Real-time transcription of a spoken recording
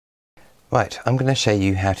Right, I'm going to show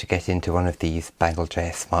you how to get into one of these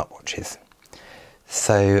Bangle.js smartwatches.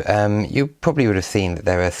 So you probably would have seen that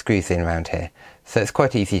there are screws in around here. So it's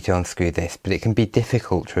quite easy to unscrew this, but it can be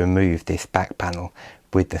difficult to remove this back panel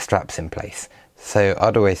with the straps in place. So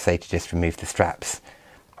I'd always say to just remove the straps.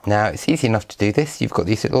 Now it's easy enough to do this. You've got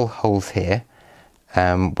these little holes here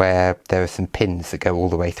where there are some pins that go all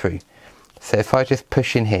the way through. So if I just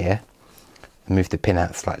push in here and move the pin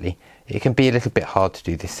out slightly, it can be a little bit hard to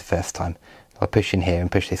do this the first time. I'll push in here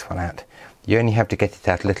and push this one out. You only have to get it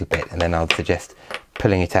out a little bit, and then I'll suggest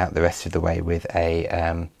pulling it out the rest of the way with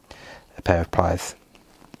a pair of pliers.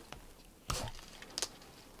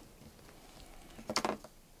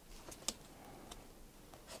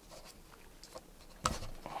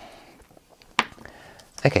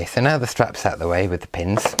 Okay, so now the strap's out of the way with the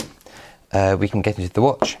pins, we can get into the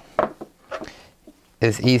watch.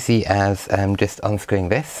 As easy as just unscrewing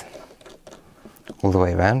this all the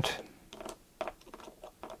way around.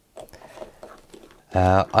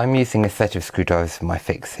 I'm using a set of screwdrivers for my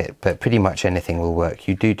fix it, but pretty much anything will work.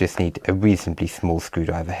 You do just need a reasonably small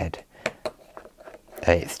screwdriver head.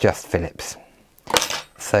 It's just Phillips.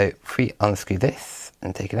 So if we unscrew this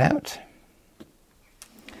and take it out,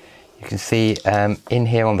 you can see in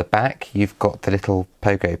here on the back you've got the little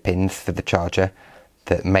pogo pins for the charger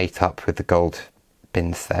that mate up with the gold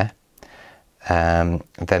pins there. Then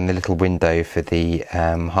the little window for the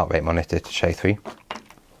heart rate monitor to show through.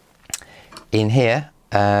 In here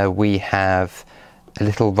we have a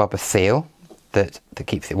little rubber seal that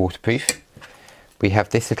keeps it waterproof. We have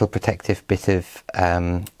this little protective bit of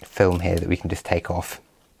film here that we can just take off.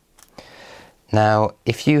 Now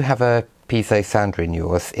if you have a piezo sounder in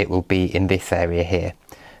yours, it will be in this area here,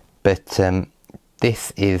 but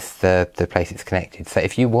this is the place it's connected. So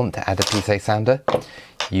if you want to add a piezo sounder,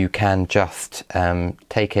 you can just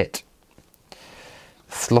take it,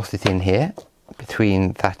 slot it in here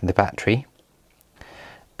between that and the battery,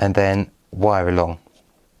 and then wire along,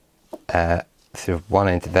 sort of one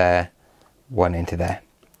into there, one into there.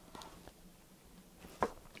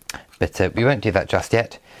 But we won't do that just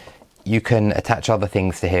yet. You can attach other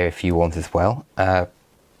things to here if you want as well.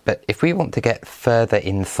 But if we want to get further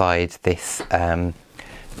inside this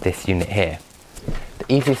this unit here,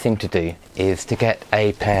 the easiest thing to do is to get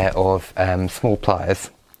a pair of small pliers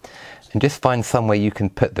and just find somewhere you can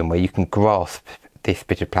put them where you can grasp this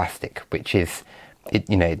bit of plastic, which is,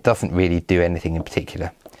 it doesn't really do anything in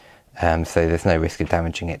particular, so there's no risk of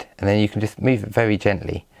damaging it. And then you can just move it very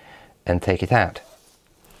gently and take it out.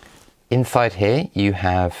 Inside here you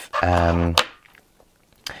have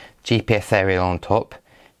GPS aerial on top.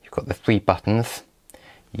 You've got the 3 buttons.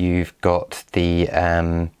 You've got the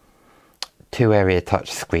 2-area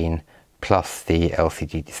touch screen plus the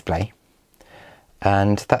LCD display.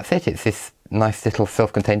 And that's it. It's this nice little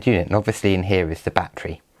self-contained unit. And obviously in here is the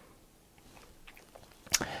battery.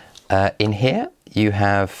 In here you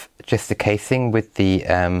have just a casing with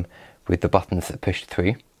the buttons that push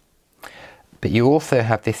through. But you also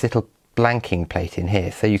have this little blanking plate in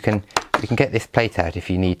here, so you can get this plate out if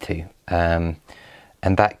you need to,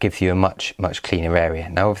 and that gives you a much cleaner area.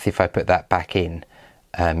 Now obviously if I put that back in,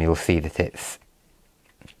 you'll see that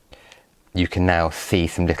you can now see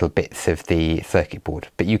some little bits of the circuit board,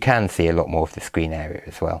 but you can see a lot more of the screen area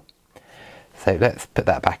as well. So let's put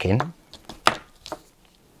that back in.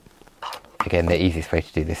 Again, the easiest way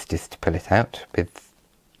to do this is just to pull it out with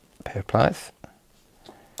a pair of pliers.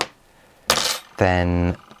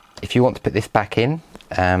 Then if you want to put this back in,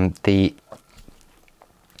 the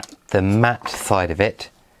matte side of it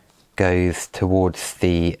goes towards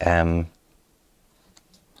the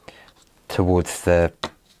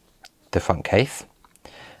front case,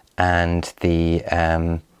 and the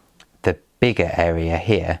bigger area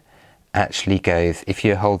here actually goes, if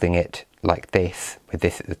you're holding it like this with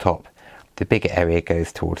this at the top, the bigger area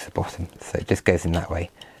goes towards the bottom, so it just goes in that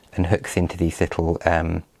way and hooks into these little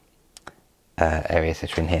areas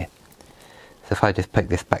that are in here. So if I just poke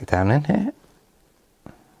this back down in here,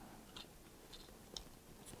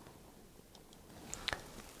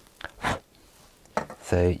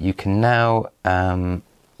 so you can now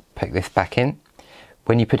poke this back in.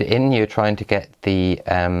 When you put it in, you're trying to get the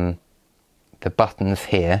buttons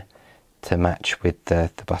here to match with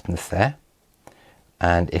the buttons there,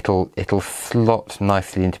 and it'll slot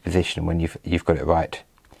nicely into position when you've got it right.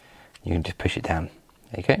 You can just push it down.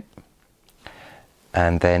 There you go.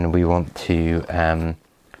 And then we want to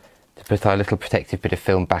put our little protective bit of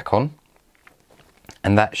film back on,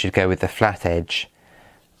 and that should go with the flat edge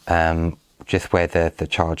just where the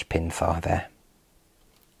charge pins are there.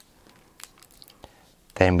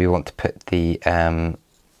 Then we want to put the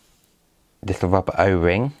little rubber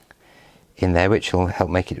O-ring in there, which will help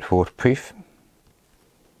make it waterproof.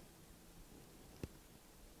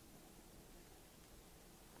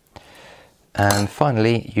 And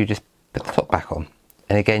finally, you just put the top back on.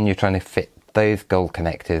 And again, you're trying to fit those gold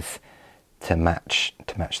connectors to match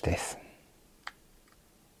this.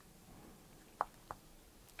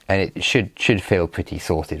 And it should feel pretty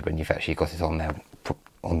sorted when you've actually got it on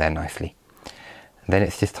there nicely. And then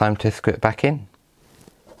it's just time to screw it back in.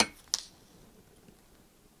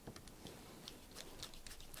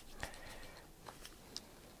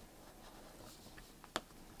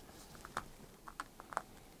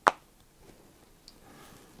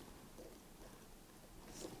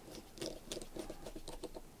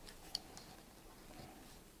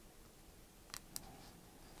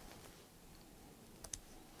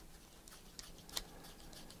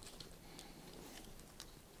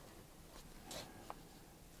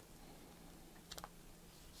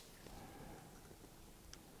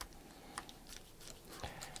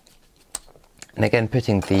 And again,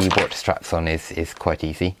 putting the watch straps on is quite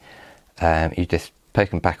easy. You just poke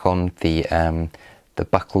them back on. The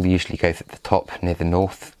buckle usually goes at the top near the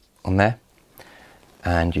north on there.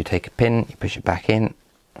 And you take a pin, you push it back in.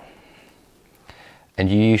 And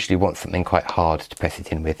you usually want something quite hard to press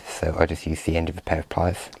it in with, so I just use the end of a pair of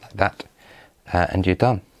pliers like that, and you're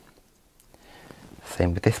done.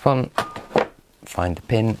 Same with this one. Find the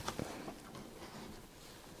pin,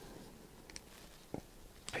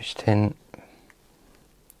 push it in,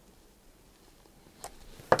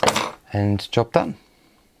 and job done.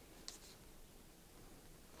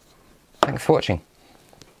 Thanks for watching.